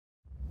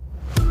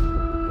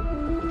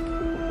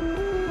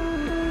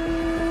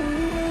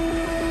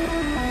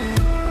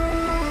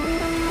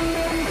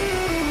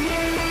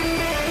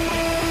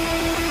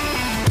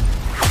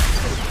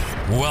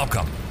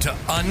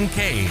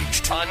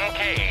Uncaged.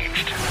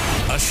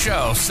 A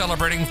show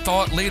celebrating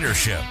thought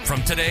leadership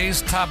from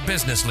today's top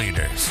business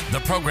leaders. The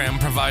program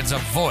provides a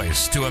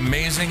voice to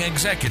amazing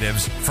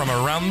executives from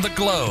around the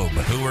globe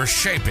who are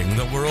shaping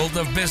the world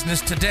of business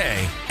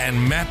today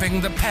and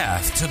mapping the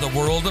path to the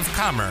world of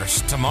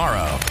commerce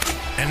tomorrow.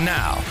 And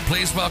now,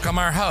 please welcome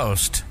our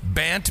host,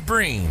 Bant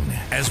Breen,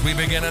 as we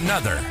begin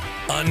another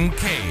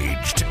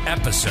Uncaged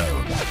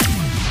episode.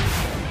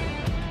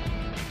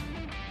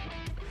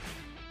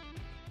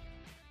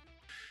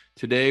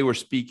 Today, we're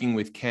speaking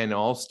with Ken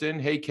Alston.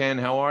 Hey, Ken,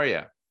 how are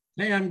you?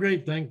 Hey, I'm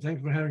great. Thanks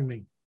for having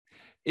me.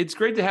 It's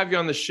great to have you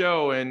on the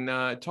show and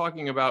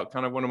talking about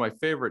kind of one of my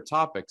favorite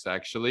topics,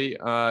 actually.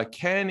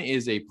 Ken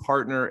is a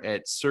partner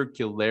at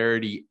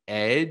Circularity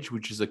Edge,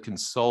 which is a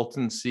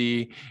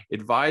consultancy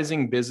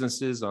advising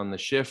businesses on the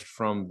shift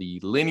from the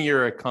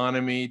linear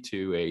economy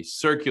to a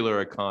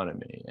circular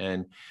economy.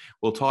 And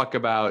we'll talk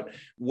about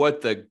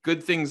what the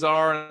good things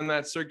are in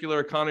that circular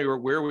economy, or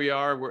where we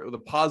are, the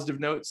positive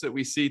notes that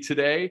we see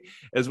today,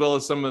 as well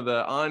as some of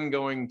the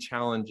ongoing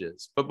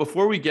challenges. But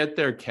before we get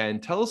there,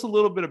 Ken, tell us a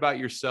little bit about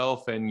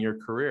yourself and your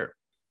career.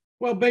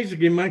 Well,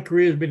 basically, my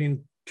career has been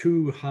in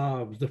two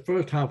halves. The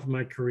first half of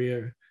my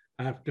career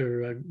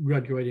after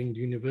graduating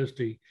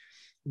university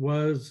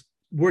was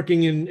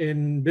working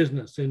in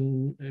business,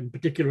 in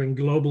particular in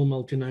global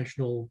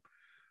multinational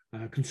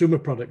consumer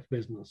products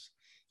business.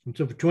 And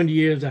so for 20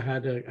 years, I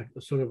had a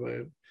sort of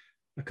a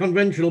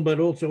conventional but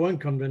also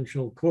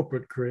unconventional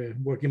corporate career,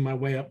 working my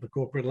way up the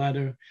corporate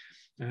ladder.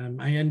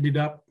 I ended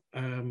up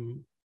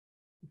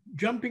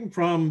jumping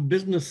from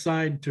business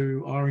side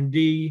to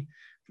R&D,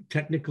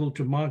 technical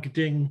to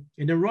marketing,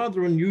 in a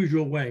rather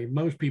unusual way.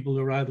 Most people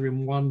are either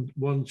in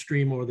one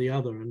stream or the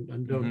other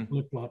and don't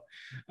flip-flop.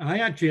 I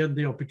actually had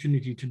the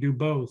opportunity to do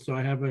both. So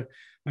I have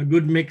a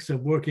good mix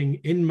of working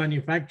in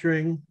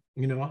manufacturing,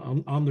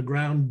 on the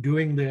ground,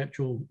 doing the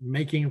actual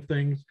making of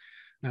things,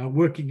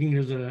 working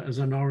as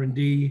an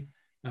R&D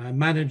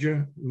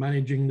manager,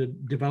 managing the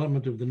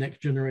development of the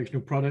next generation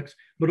of products,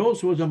 but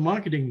also as a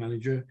marketing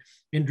manager,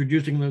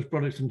 introducing those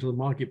products into the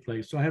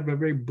marketplace. So I have a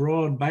very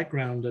broad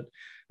background that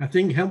I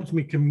think helps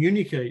me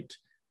communicate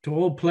to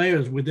all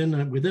players within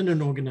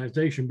an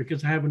organization,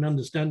 because I have an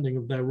understanding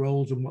of their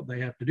roles and what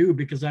they have to do,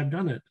 because I've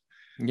done it.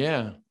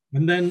 Yeah.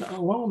 And then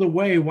along the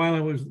way, while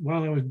I was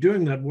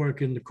doing that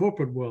work in the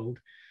corporate world,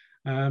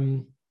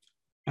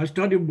 I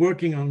started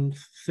working on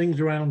things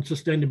around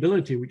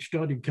sustainability, which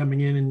started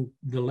coming in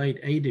the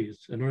late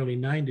 80s and early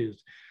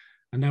 90s.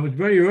 And I was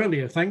very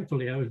early,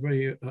 thankfully, I was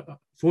very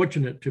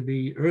fortunate to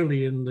be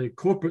early in the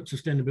corporate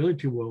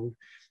sustainability world,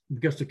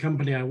 because the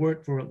company I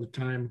worked for at the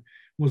time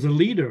was a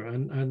leader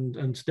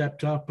and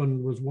stepped up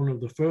and was one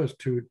of the first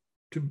to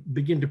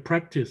begin to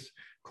practice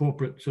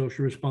corporate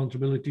social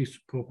responsibility,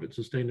 corporate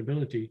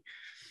sustainability.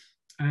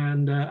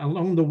 And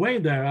along the way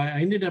there,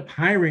 I ended up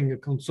hiring a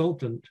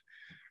consultant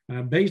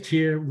based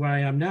here where I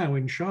am now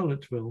in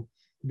Charlottesville,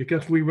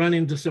 because we ran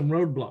into some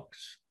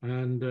roadblocks.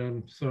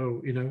 And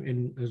so,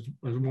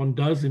 as one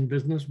does in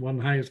business, one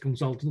hires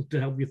consultants to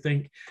help you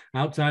think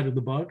outside of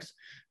the box.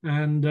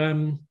 And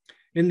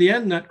in the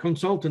end, that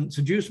consultant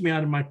seduced me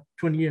out of my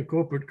 20-year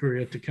corporate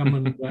career to come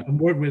and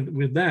work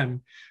with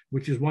them,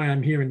 which is why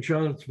I'm here in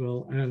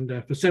Charlottesville.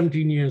 And for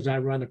 17 years, I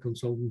ran a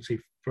consultancy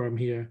firm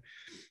here,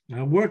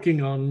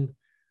 working on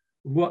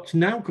what's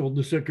now called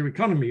the circular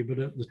economy, but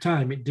at the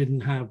time it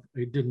didn't have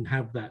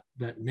that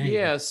name.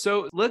 Yeah,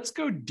 so let's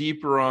go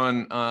deeper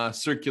on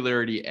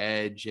Circularity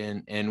Edge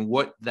and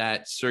what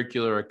that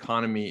circular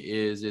economy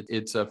is.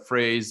 It's a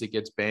phrase that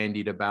gets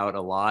bandied about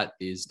a lot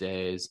these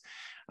days,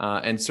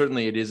 and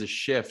certainly it is a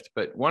shift.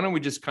 But why don't we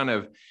just kind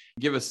of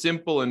give a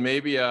simple and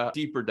maybe a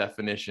deeper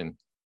definition?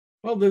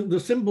 Well, the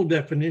simple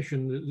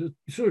definition,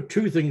 there's sort of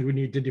two things we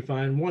need to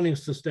define. One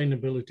is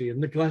sustainability,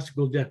 and the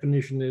classical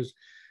definition is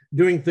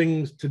doing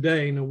things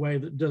today in a way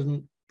that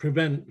doesn't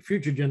prevent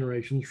future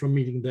generations from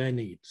meeting their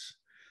needs.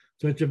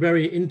 So it's a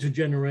very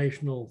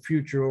intergenerational,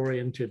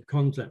 future-oriented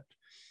concept.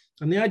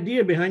 And the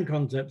idea behind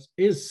concepts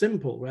is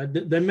simple, right?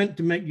 They're meant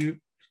to make you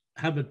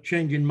have a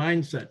change in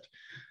mindset.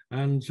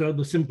 And so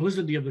the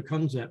simplicity of the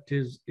concept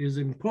is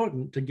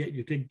important to get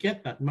you to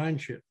get that mind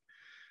shift.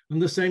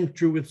 And the same is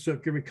true with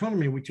circular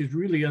economy, which is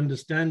really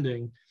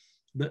understanding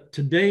that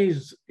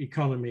today's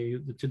economy,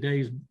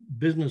 today's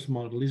business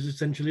model is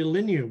essentially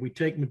linear. We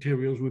take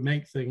materials, we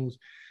make things,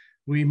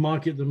 we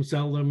market them,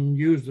 sell them,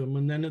 use them,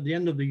 and then at the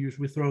end of the use,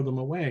 we throw them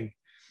away.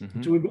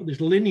 Mm-hmm. So we've got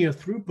this linear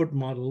throughput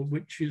model,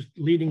 which is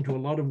leading to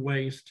a lot of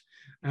waste,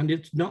 and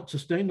it's not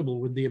sustainable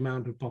with the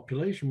amount of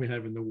population we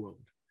have in the world.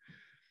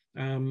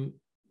 And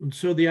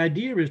so the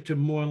idea is to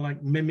more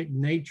like mimic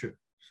nature,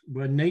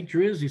 where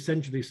nature is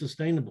essentially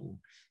sustainable.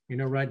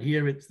 Right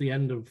here, it's the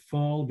end of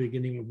fall,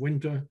 beginning of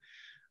winter.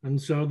 And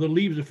so the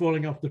leaves are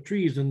falling off the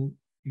trees, and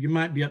you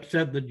might be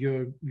upset that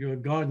your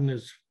garden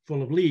is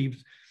full of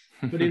leaves,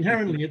 but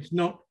inherently it's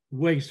not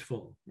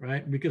wasteful,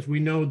 right? Because we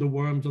know the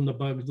worms and the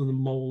bugs and the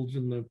molds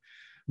and the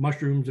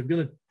mushrooms are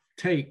going to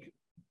take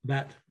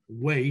that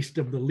waste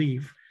of the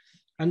leaf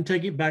and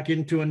take it back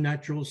into a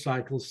natural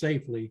cycle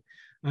safely.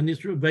 and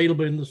it's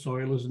available in the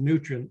soil as a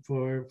nutrient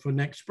for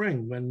next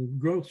spring when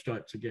growth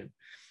starts again.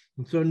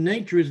 And so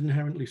nature is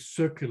inherently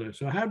circular.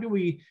 So how do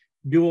we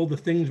do all the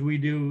things we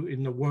do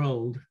in the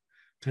world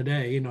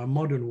today, in our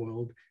modern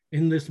world,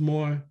 in this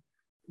more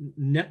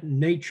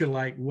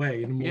nature-like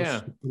way, in a more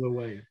circular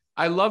way?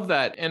 I love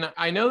that. And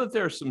I know that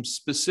there are some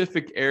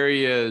specific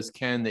areas,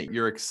 Ken, that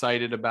you're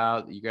excited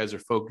about, that you guys are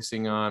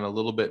focusing on a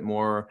little bit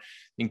more.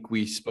 I think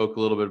we spoke a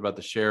little bit about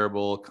the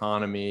shareable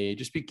economy.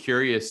 Just be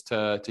curious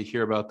to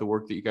hear about the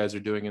work that you guys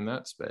are doing in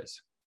that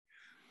space.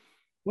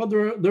 Well,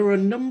 there are a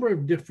number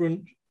of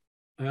different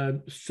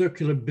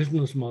circular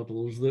business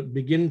models that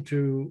begin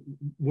to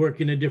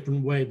work in a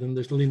different way than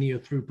this linear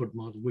throughput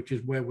model, which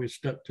is where we're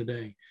stuck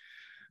today.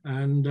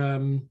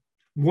 And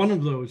one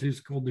of those is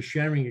called the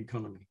sharing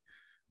economy.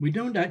 We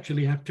don't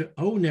actually have to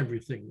own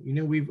everything. You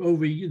know,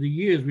 over the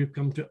years, we've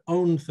come to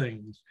own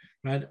things,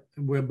 right?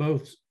 We're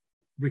both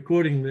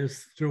recording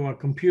this through our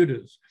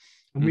computers,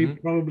 and we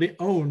probably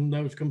own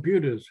those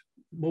computers.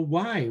 Well,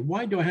 why?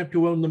 Why do I have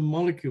to own the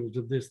molecules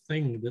of this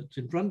thing that's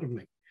in front of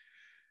me?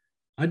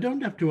 I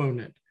don't have to own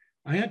it.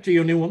 I actually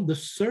only want the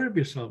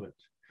service of it.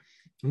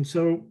 And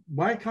so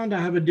why can't I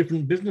have a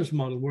different business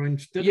model where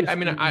instead of... I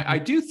mean, I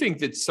do think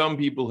that some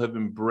people have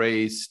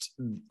embraced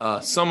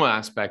some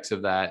aspects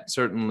of that.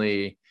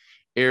 Certainly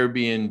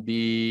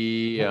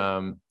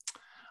Airbnb.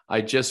 I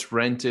just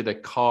rented a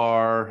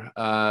car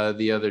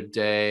the other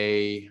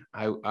day.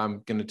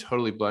 I'm going to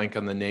totally blank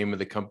on the name of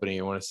the company.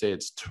 I want to say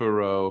it's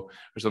Turo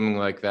or something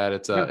like that.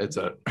 It's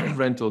a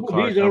rental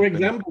car. These are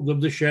examples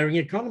of the sharing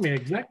economy.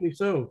 Exactly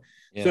so.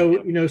 Yeah.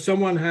 So, you know,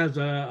 someone has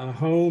a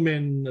home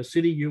in a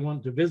city you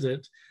want to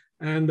visit,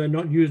 and they're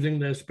not using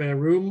their spare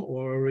room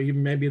or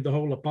even maybe the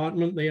whole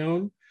apartment they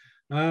own.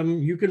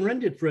 You can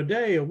rent it for a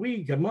day, a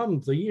week, a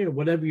month, a year,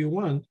 whatever you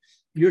want.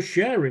 You're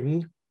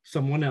sharing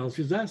someone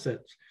else's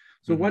assets.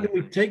 So why don't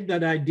we take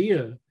that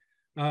idea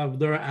of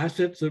there are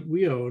assets that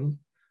we own,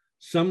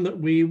 some that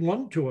we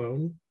want to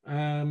own,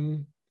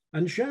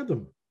 and share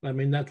them? I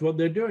mean, that's what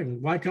they're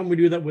doing. Why can't we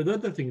do that with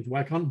other things?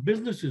 Why can't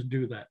businesses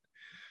do that?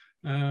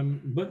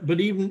 But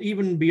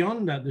even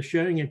beyond that, the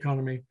sharing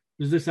economy,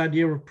 there's this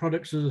idea of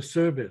products as a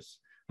service.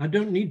 I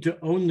don't need to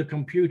own the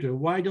computer.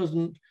 Why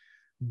doesn't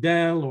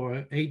Dell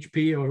or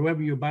HP or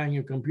whoever you're buying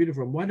your computer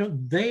from, why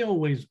don't they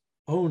always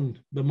own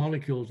the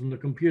molecules in the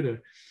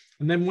computer?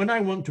 And then when I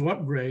want to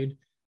upgrade,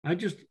 I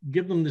just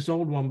give them this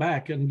old one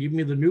back and give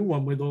me the new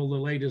one with all the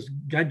latest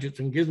gadgets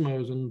and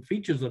gizmos and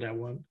features that I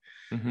want.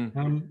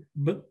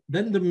 But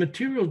then the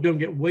materials don't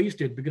get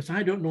wasted because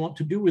I don't know what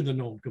to do with an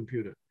old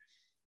computer.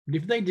 But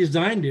if they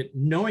designed it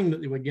knowing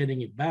that they were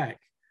getting it back,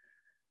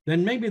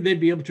 then maybe they'd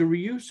be able to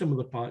reuse some of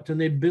the parts, and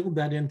they'd build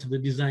that into the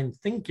design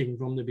thinking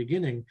from the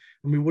beginning,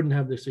 and we wouldn't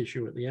have this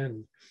issue at the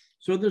end.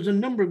 So there's a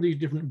number of these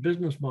different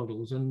business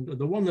models. And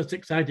the one that's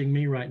exciting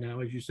me right now,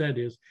 as you said,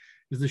 is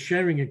the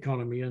sharing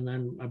economy. And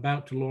I'm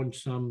about to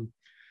launch some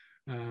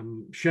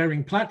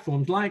sharing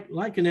platforms like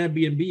an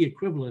Airbnb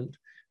equivalent,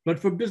 but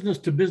for business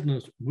to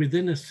business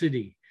within a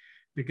city,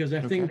 because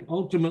I think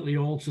ultimately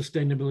all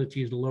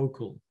sustainability is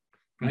local,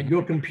 right?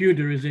 Your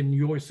computer is in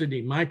your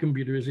city. My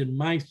computer is in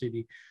my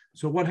city.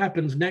 So what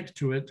happens next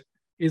to it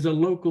is a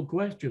local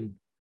question.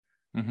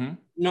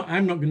 No,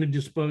 I'm not going to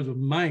dispose of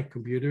my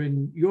computer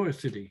in your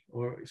city,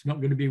 or it's not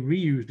going to be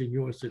reused in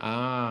your city.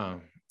 Yeah.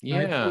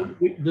 Right?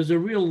 So there's a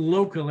real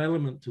local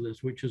element to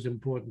this, which is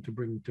important to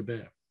bring to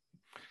bear.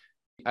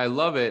 I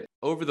love it.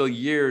 Over the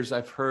years,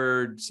 I've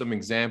heard some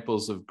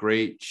examples of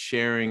great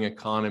sharing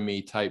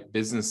economy type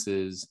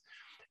businesses.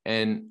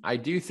 And I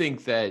do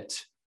think that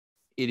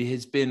it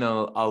has been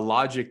a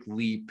logic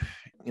leap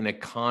in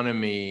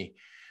economy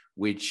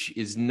which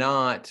is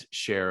not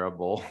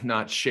shareable,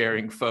 not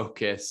sharing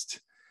focused,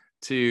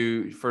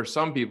 for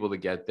some people to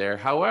get there.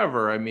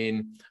 However, I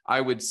mean,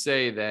 I would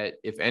say that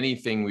if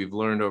anything we've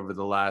learned over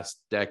the last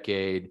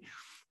decade,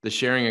 the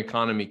sharing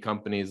economy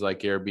companies like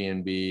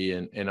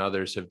Airbnb and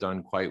others have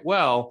done quite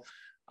well,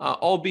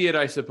 albeit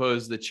I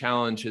suppose the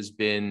challenge has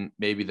been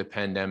maybe the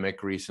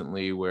pandemic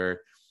recently,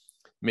 where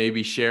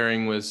maybe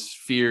sharing was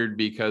feared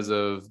because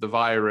of the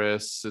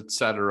virus, et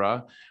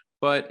cetera.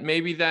 But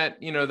maybe that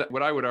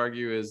what I would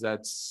argue is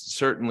that's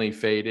certainly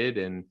faded.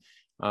 And,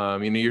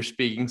 you're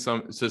speaking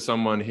to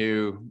someone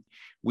who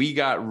we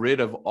got rid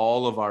of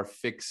all of our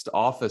fixed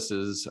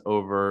offices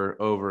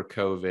over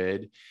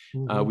COVID.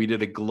 We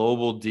did a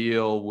global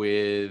deal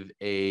with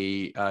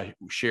a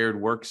shared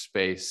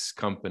workspace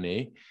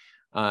company.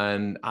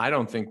 And I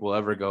don't think we'll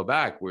ever go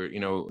back.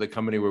 The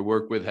company we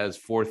work with has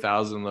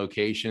 4,000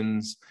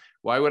 locations.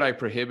 Why would I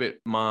prohibit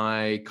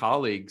my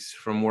colleagues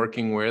from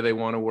working where they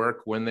want to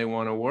work, when they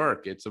want to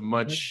work? It's a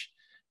much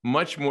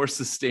more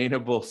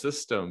sustainable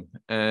system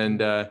and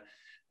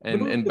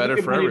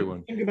better for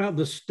everyone. Think about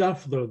the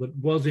stuff though that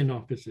was in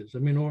offices. I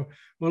mean,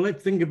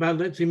 let's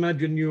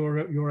imagine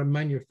you're a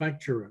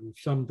manufacturer of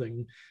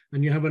something,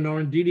 and you have an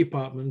R&D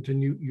department,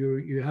 and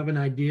you have an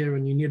idea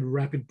and you need a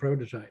rapid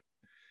prototype.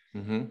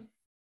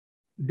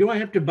 Do I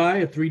have to buy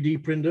a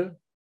 3D printer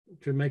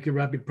to make a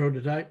rapid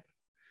prototype?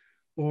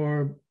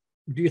 Or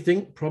do you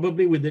think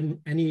probably within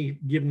any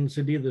given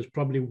city, there's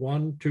probably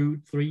 1,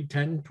 2, 3,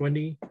 10,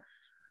 20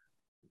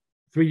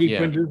 3D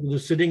printers that are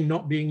sitting,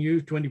 not being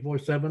used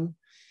 24/7?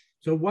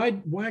 So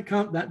why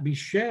can't that be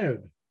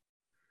shared?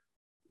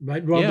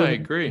 Right? Rather I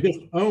agree. Just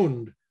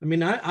owned. I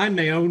mean, I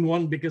may own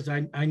one because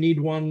I need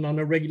one on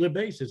a regular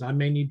basis. I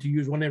may need to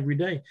use one every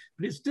day,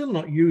 but it's still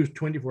not used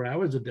 24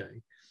 hours a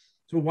day.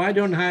 So why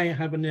don't I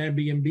have an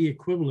Airbnb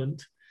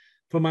equivalent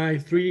for my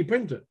 3D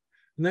printer?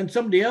 And then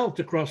somebody else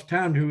across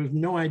town who has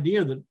no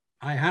idea that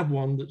I have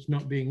one that's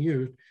not being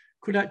used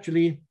could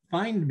actually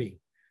find me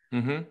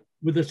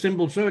with a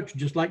simple search,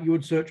 just like you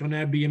would search on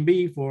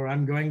Airbnb for,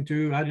 I'm going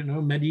to, I don't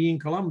know, Medellin,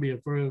 Colombia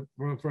for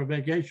a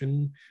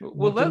vacation.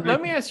 Well,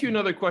 let me ask you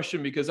another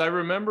question, because I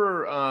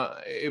remember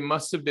it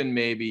must have been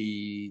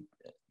maybe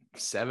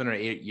 7 or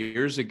 8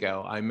 years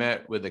ago, I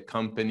met with a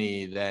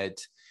company that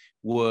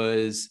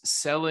was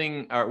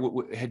selling,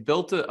 or had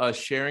built a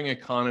sharing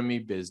economy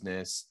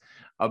business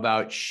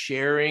about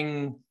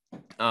sharing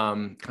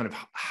kind of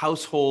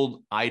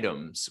household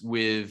items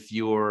with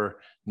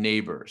your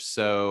neighbors.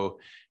 So,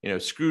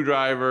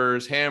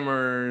 screwdrivers,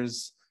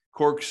 hammers,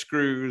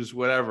 corkscrews,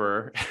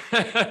 whatever,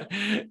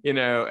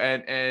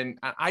 and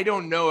I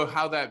don't know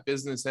how that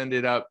business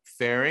ended up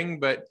faring,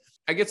 but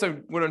I guess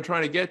what I'm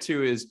trying to get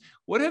to is,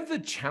 what have the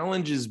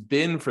challenges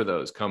been for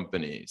those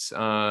companies?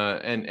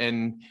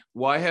 And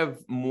why have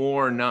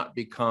more not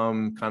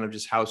become kind of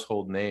just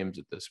household names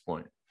at this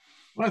point?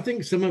 Well, I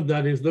think some of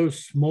that is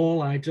those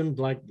small items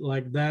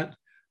like that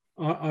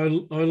are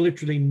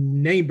literally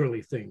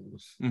neighborly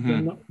things.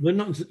 They're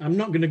not. I'm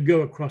not going to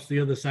go across the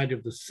other side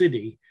of the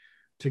city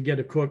to get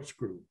a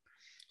corkscrew.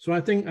 So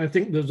I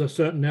think there's a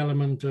certain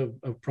element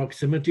of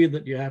proximity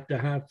that you have to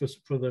have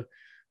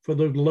for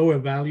those lower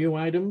value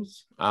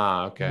items.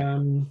 Okay.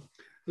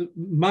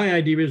 My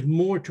idea is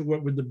more to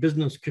work with the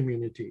business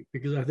community,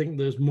 because I think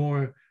there's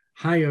more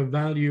higher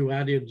value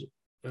added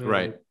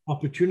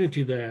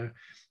opportunity there.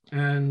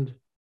 And,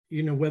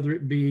 whether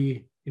it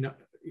be,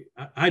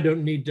 I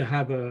don't need to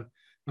have a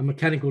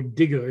mechanical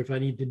digger if I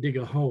need to dig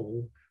a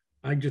hole.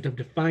 I just have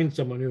to find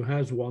someone who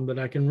has one that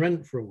I can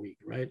rent for a week,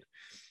 right?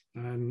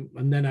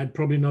 And then I'd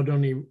probably not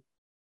only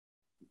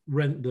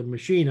rent the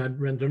machine, I'd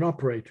rent an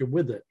operator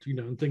with it,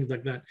 and things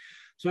like that.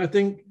 So I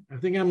think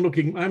I'm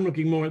looking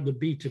more at the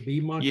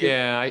B2B market.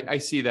 Yeah, I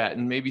see that.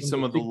 And maybe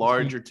some of the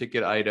larger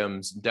ticket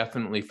items,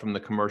 definitely from the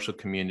commercial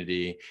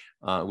community,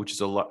 which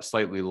is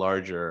slightly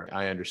larger,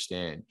 I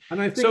understand. And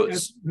I think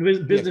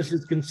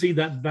businesses can see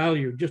that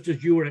value, just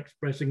as you were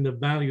expressing the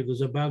value.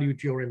 There's a value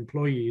to your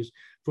employees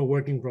for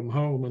working from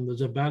home, and there's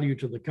a value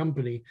to the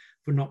company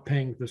for not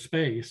paying for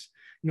space.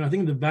 I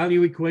think the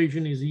value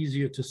equation is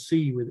easier to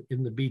see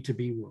in the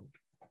B2B world.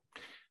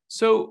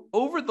 So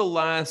over the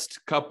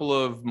last couple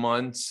of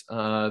months,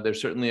 there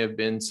certainly have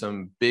been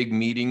some big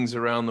meetings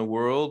around the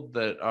world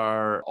that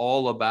are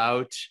all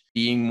about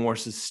being more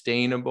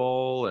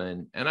sustainable.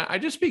 And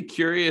I'd just be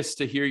curious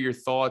to hear your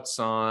thoughts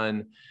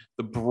on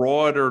the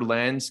broader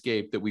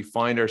landscape that we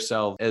find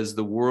ourselves as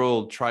the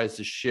world tries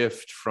to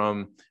shift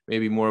from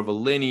maybe more of a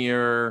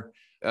linear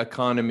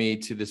economy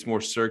to this more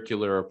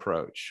circular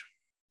approach.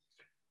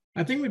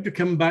 I think we have to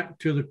come back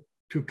to a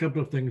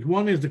couple of things.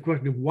 One is the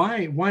question of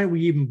why are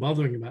we even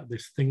bothering about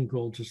this thing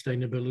called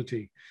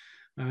sustainability?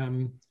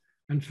 And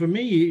for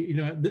me,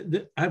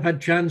 I've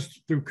had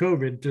chance through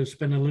COVID to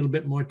spend a little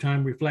bit more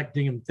time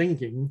reflecting and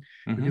thinking,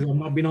 because I've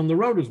not been on the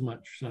road as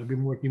much. So I've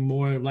been working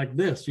more like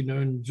this,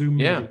 in Zoom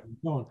and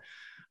so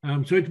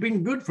on. So it's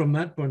been good from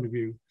that point of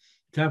view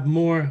to have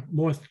more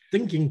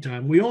thinking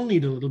time. We all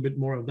need a little bit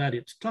more of that.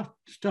 It's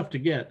tough to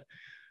get.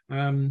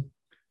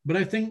 But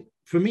I think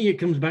for me, it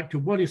comes back to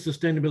what is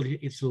sustainability?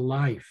 It's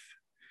life.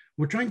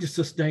 We're trying to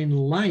sustain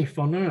life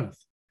on Earth,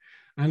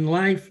 and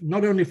life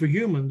not only for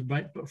humans,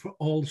 but for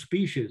all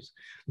species.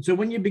 And so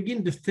when you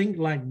begin to think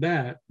like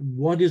that,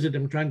 what is it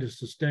I'm trying to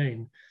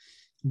sustain?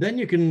 Then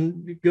you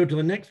can go to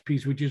the next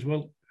piece, which is,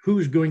 well,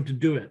 who's going to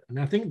do it? And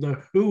I think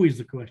the who is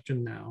the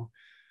question now,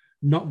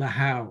 not the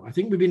how. I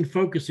think we've been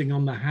focusing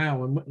on the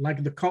how, and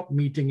like the COP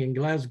meeting in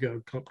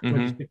Glasgow,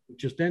 COP26,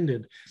 just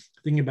ended,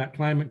 thinking about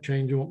climate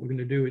change and what we're going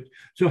to do.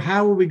 So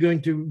how are we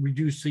going to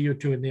reduce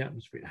CO2 in the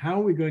atmosphere?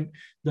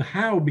 The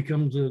how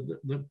becomes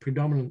the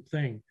predominant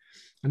thing.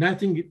 And I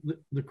think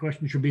the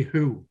question should be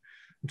who.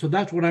 And so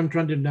that's what I'm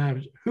trying to do now,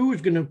 is who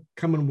is going to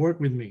come and work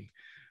with me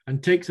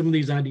and take some of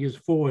these ideas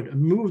forward and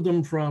move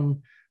them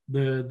from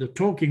the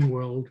talking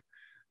world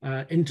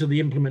into the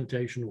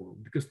implementation world,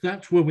 because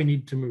that's where we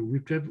need to move.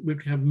 We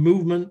have to have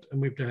movement,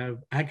 and we have to have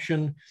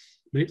action.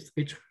 But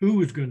it's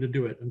who's going to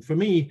do it. And for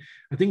me,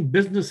 I think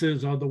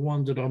businesses are the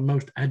ones that are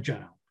most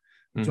agile.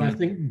 So I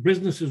think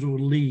businesses will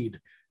lead.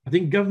 I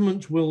think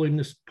governments will, in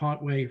this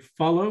part way,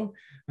 follow,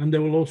 and they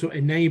will also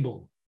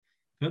enable.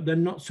 But they're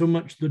not so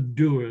much the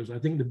doers. I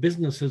think the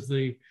business has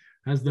the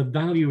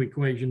value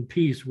equation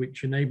piece,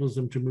 which enables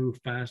them to move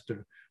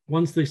faster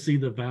once they see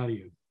the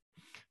value.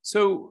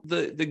 So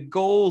the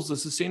goals, the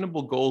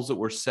sustainable goals that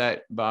were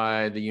set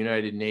by the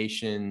United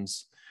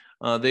Nations,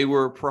 They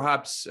were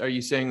perhaps, are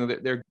you saying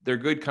that they're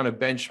good kind of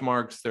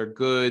benchmarks, they're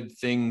good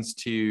things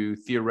to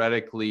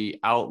theoretically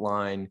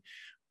outline,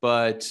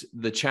 but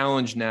the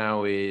challenge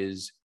now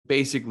is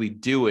basically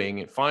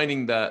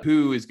finding that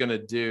who is going to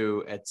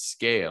do at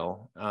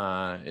scale.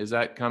 Is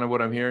that kind of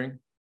what I'm hearing?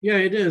 Yeah,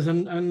 it is.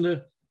 And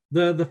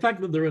the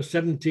fact that there are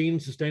 17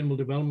 Sustainable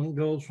Development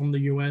Goals from the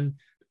UN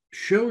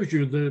shows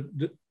you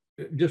the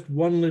just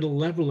one little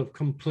level of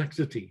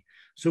complexity.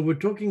 So we're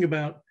talking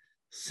about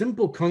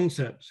simple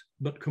concepts,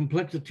 but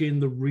complexity in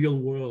the real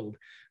world.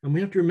 And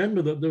we have to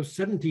remember that those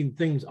 17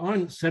 things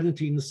aren't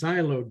 17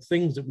 siloed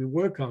things that we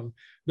work on.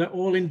 They're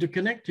all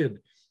interconnected.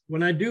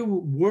 When I do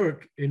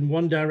work in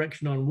one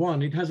direction on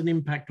one, it has an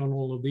impact on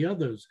all of the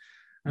others.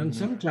 And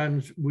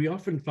sometimes we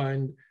often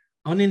find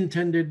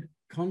unintended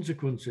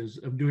consequences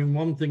of doing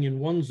one thing in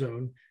one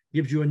zone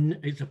gives you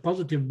it's a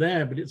positive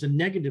there, but it's a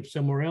negative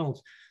somewhere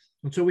else.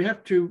 And so we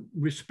have to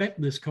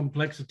respect this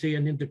complexity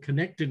and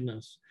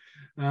interconnectedness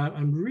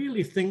and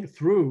really think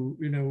through,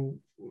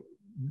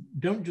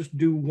 don't just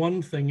do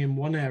one thing in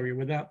one area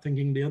without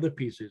thinking the other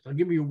pieces. I'll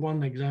give you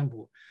one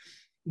example.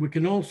 We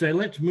can all say,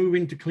 let's move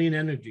into clean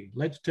energy.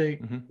 Let's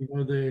take,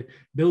 the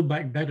Build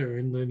Back Better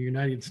in the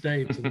United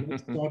States and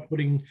let's start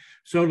putting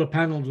solar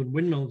panels and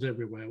windmills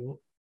everywhere. Well,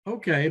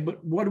 okay,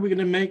 but what are we going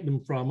to make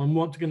them from? And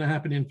what's going to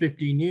happen in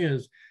 15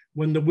 years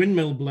when the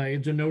windmill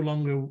blades are no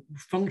longer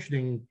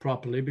functioning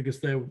properly because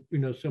they're,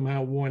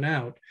 somehow worn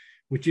out,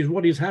 which is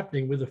what is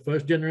happening with the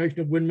first generation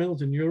of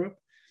windmills in Europe.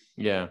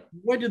 Yeah.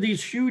 Where do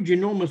these huge,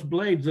 enormous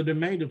blades that are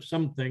made of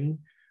something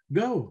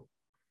go?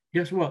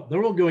 Guess what?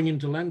 They're all going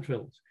into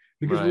landfills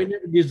because we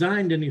never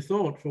designed any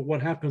thought for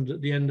what happens at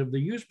the end of the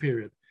use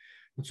period.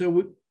 And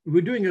so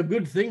we're doing a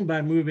good thing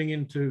by moving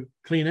into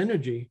clean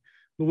energy,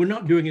 but we're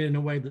not doing it in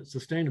a way that's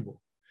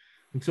sustainable.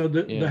 And so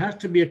there has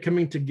to be a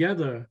coming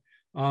together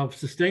of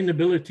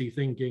sustainability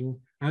thinking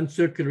and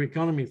circular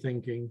economy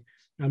thinking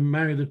and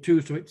marry the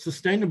two. So it's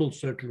sustainable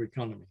circular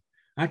economy.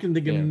 I can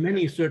think of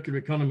many circular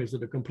economies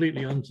that are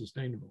completely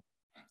unsustainable.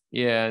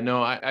 Yeah,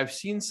 no, I've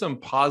seen some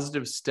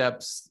positive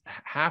steps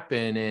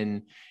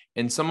happen,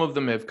 and some of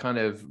them have kind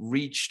of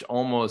reached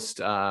almost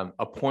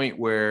a point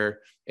where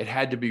it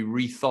had to be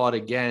rethought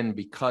again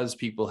because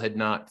people had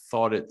not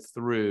thought it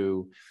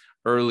through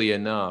early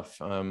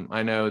enough.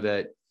 I know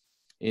that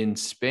in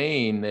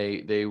Spain,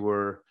 they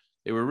were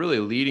really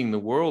leading the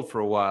world for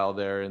a while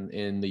there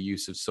in the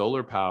use of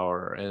solar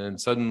power, and then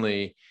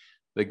suddenly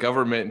the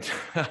government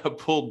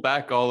pulled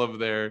back all of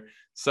their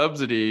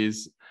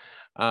subsidies.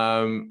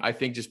 I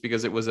think just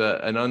because it was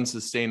an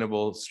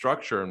unsustainable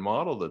structure and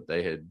model that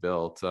they had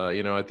built.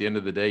 At the end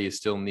of the day, you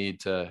still need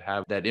to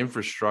have that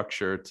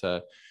infrastructure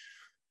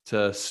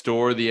to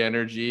store the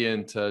energy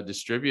and to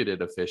distribute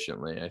it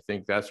efficiently. I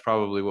think that's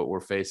probably what we're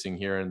facing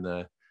here in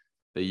the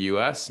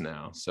US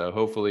now. So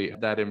hopefully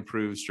that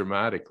improves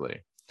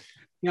dramatically.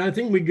 Yeah, I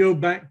think we go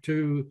back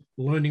to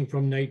learning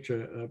from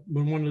nature.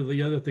 One of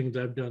the other things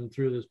I've done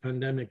through this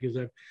pandemic is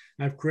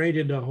I've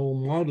created a whole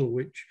model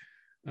which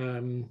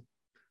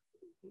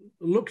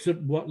looks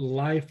at what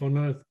life on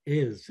Earth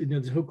is.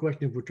 There's a whole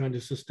question if we're trying to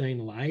sustain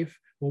life.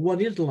 Well,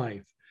 what is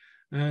life?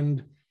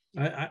 And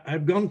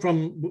I've gone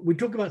from, we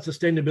talk about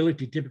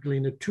sustainability typically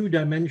in a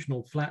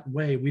two-dimensional flat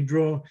way. We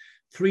draw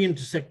three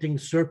intersecting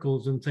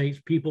circles and say it's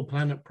people,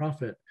 planet,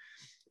 profit.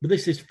 But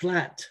this is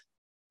flat.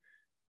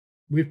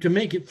 We have to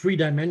make it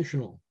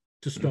three-dimensional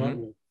to start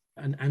with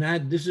and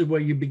add, this is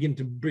where you begin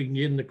to bring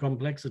in the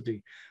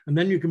complexity. And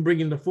then you can bring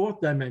in the fourth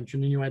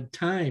dimension and you add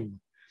time,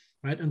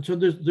 right? And so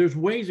there's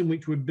ways in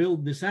which we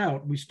build this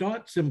out. We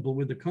start simple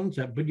with the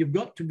concept, but you've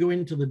got to go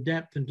into the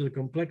depth, into the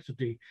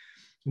complexity.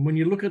 And when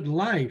you look at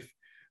life,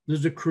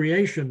 there's a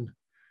creation,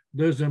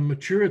 there's a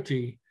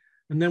maturity,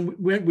 and then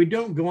we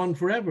don't go on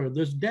forever.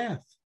 There's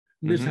death.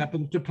 And this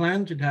happens to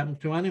plants, it happens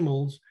to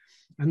animals.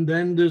 And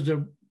then there's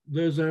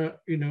a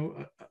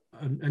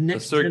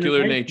next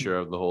circular nature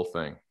of the whole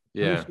thing.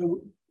 Yeah.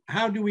 So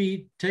how do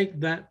we take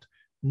that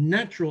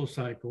natural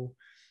cycle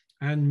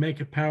and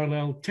make a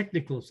parallel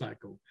technical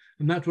cycle?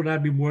 And that's what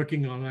I've been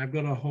working on. I've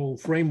got a whole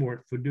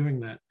framework for doing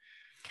that.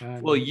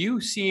 Well,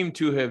 you seem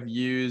to have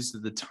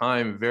used the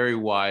time very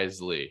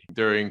wisely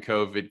during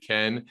COVID,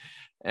 Ken.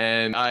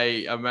 And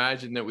I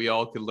imagine that we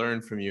all could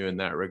learn from you in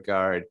that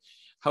regard.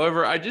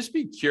 However, I'd just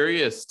be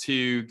curious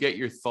to get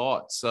your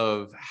thoughts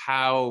of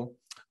how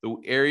the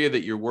area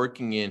that you're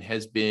working in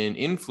has been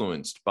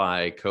influenced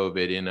by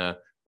COVID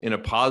in a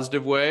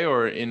positive way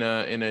or in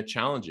a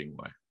challenging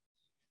way.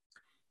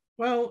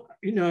 Well,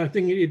 I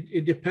think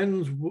it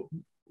depends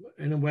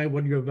in a way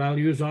what your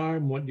values are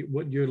and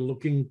what you're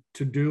looking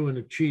to do and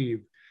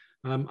achieve.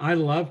 I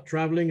love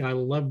traveling. I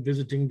love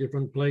visiting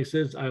different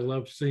places. I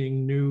love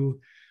seeing new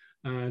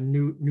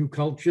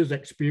cultures,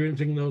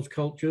 experiencing those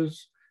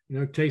cultures.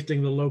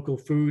 Tasting the local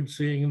food,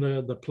 seeing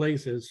the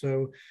places.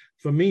 So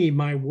for me,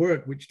 my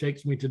work, which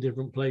takes me to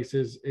different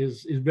places,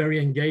 is very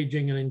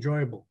engaging and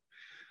enjoyable.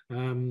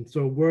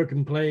 So work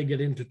and play get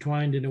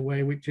intertwined in a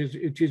way which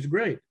is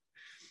great.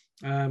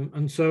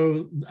 And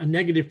so a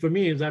negative for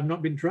me is I've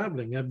not been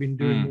traveling. I've been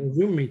doing more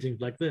Zoom meetings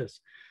like this.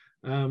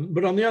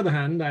 But on the other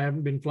hand, I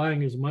haven't been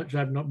flying as much.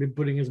 I've not been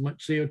putting as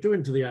much CO2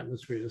 into the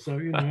atmosphere. So,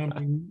 I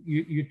mean,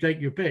 you take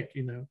your pick,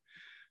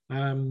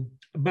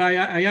 But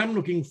I am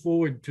looking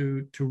forward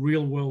to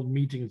real world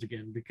meetings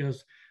again,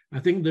 because I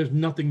think there's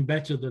nothing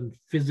better than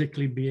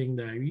physically being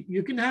there.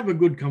 You can have a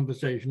good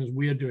conversation as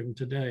we are doing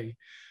today,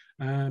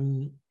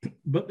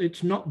 but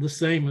it's not the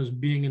same as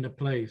being in a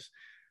place.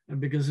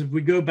 Because if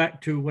we go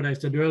back to what I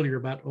said earlier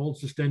about all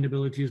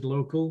sustainability is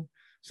local,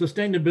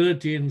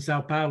 sustainability in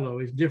Sao Paulo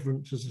is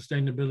different to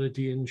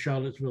sustainability in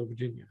Charlottesville,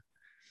 Virginia.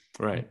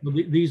 Right.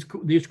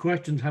 These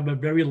questions have a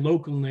very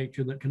local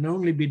nature that can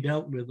only be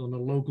dealt with on a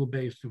local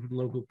basis with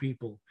local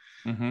people.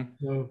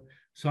 Mm-hmm.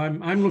 So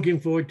I'm looking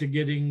forward to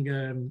getting.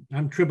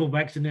 I'm triple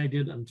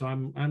vaccinated, and so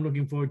I'm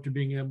looking forward to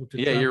being able to.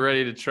 Yeah, travel. You're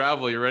ready to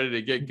travel. You're ready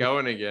to get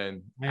going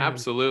again.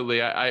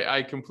 Absolutely,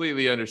 I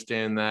completely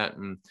understand that,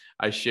 and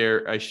I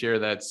share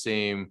that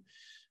same.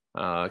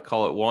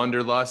 Call it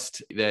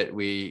wanderlust that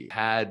we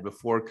had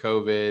before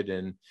COVID,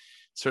 and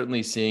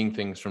certainly seeing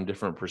things from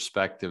different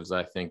perspectives,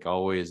 I think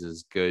always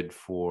is good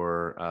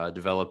for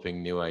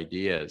developing new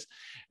ideas.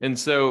 And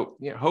so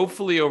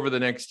hopefully over the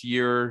next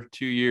year,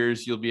 2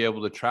 years, you'll be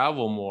able to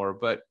travel more.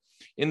 But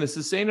in the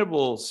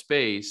sustainable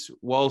space,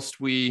 whilst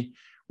we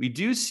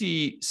do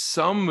see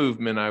some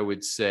movement, I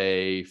would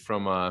say,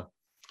 from a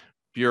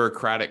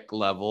bureaucratic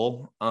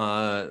level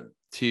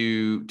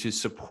to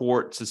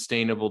support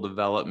sustainable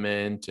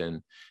development,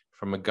 and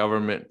from a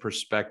government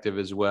perspective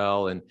as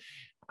well.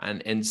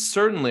 And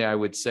certainly I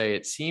would say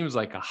it seems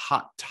like a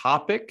hot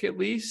topic, at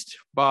least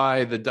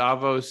by the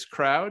Davos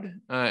crowd.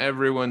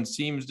 Everyone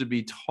seems to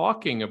be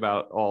talking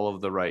about all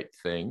of the right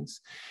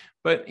things.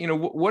 But,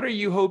 what are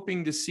you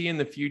hoping to see in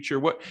the future?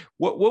 What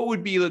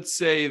would be, let's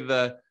say,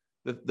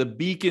 the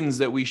beacons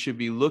that we should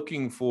be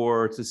looking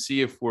for to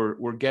see if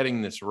we're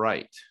getting this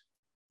right?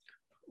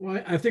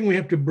 Well, I think we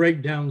have to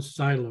break down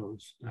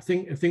silos. I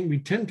think we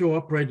tend to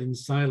operate in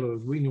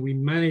silos. We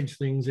manage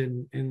things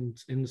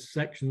in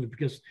sections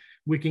because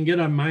we can get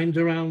our minds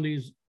around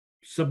these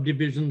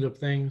subdivisions of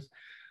things.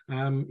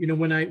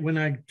 When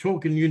I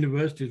talk in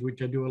universities,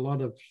 which I do a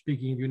lot of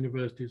speaking in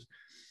universities,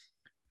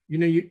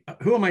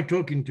 who am I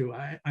talking to?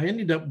 I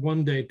ended up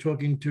one day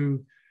talking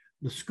to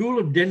the School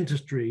of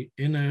Dentistry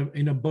in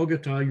a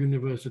Bogota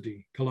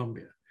university,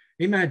 Colombia.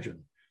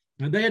 Imagine.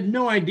 Now, they had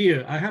no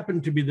idea. I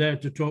happened to be there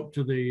to talk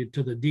to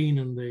the dean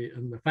and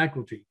the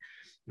faculty,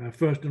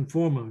 first and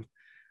foremost.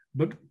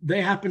 But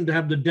they happened to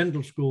have the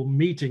dental school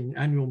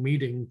annual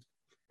meeting.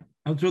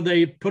 And so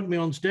they put me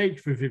on stage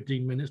for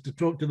 15 minutes to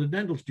talk to the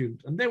dental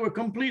students. And they were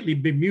completely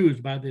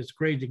bemused by this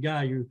crazy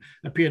guy who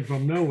appeared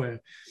from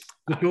nowhere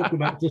to talk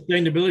about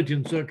sustainability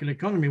and circular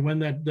economy when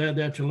they're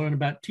there to learn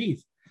about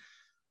teeth.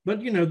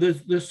 But,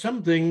 there's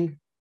something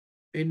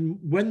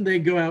when they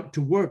go out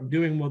to work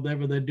doing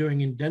whatever they're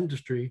doing in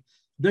dentistry,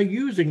 they're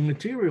using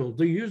materials,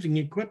 they're using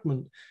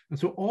equipment. And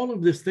so all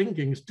of this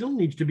thinking still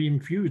needs to be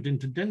infused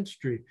into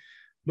dentistry.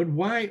 But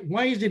why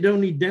is it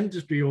only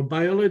dentistry or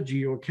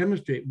biology or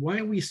chemistry? Why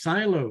are we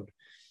siloed?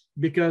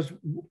 Because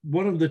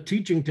one of the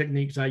teaching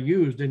techniques I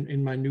used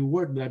in my new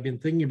work that I've been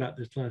thinking about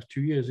this last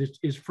 2 years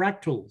is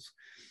fractals.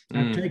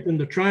 I've taken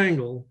the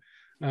triangle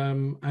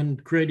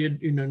and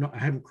created, I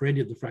haven't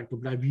created the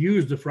fractal, but I've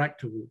used the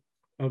fractal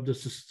of the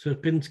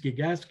Sierpinski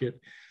gasket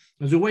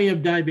as a way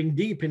of diving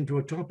deep into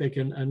a topic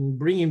and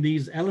bringing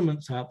these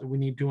elements out that we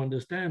need to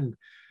understand.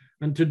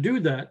 And to do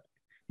that,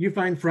 you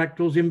find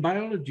fractals in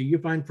biology, you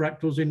find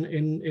fractals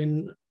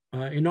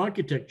in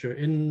architecture,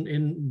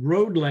 in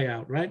road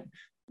layout, right?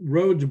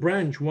 Roads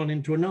branch one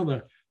into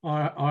another.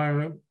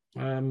 Our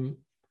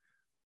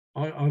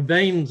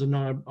veins and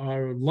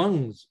our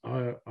lungs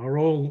are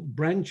all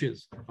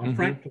branches, are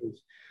fractals.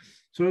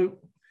 So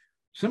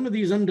some of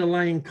these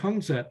underlying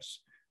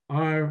concepts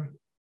are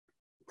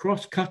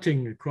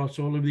cross-cutting across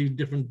all of these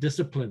different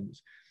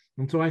disciplines.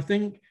 And so I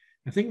think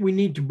we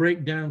need to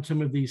break down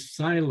some of these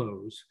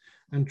silos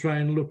and try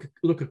and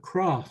look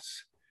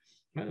across.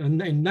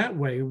 And in that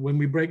way, when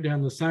we break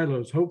down the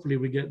silos, hopefully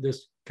we get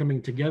this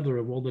coming together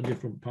of all the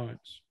different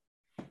parts.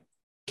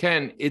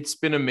 Ken, it's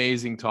been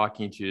amazing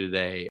talking to you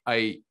today.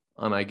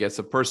 On, I guess,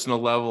 a personal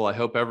level, I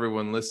hope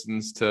everyone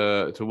listens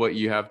to what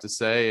you have to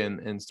say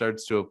and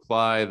starts to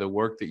apply the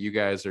work that you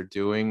guys are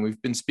doing.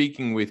 We've been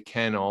speaking with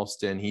Ken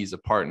Alston. He's a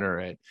partner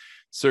at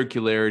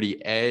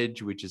Circularity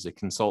Edge, which is a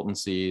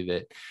consultancy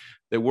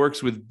that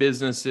works with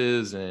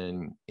businesses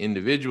and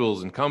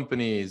individuals and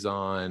companies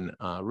on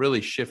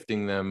really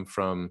shifting them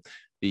from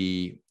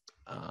the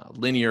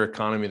linear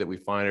economy that we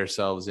find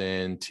ourselves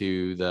in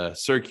to the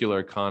circular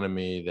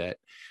economy that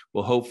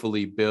will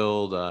hopefully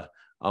build a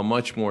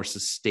much more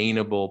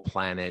sustainable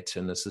planet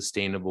and a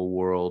sustainable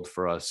world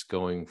for us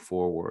going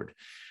forward.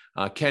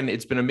 Ken,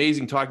 it's been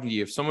amazing talking to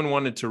you. If someone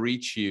wanted to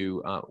reach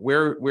you,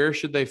 where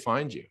should they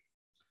find you?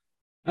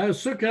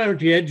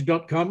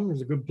 CircularityEdge.com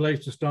is a good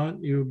place to start.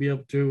 You'll be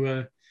able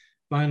to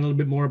find a little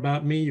bit more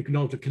about me. You can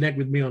also connect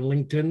with me on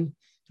LinkedIn.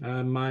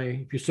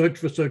 If you search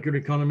for circular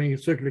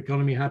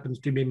economy happens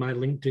to be my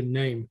LinkedIn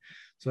name.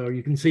 So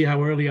you can see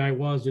how early I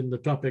was in the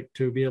topic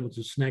to be able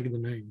to snag the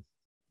name.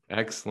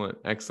 Excellent.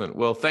 Excellent.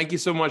 Well, thank you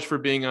so much for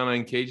being on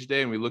Uncaged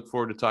Day, and we look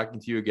forward to talking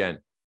to you again.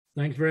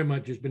 Thanks very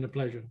much. It's been a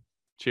pleasure.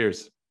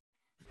 Cheers.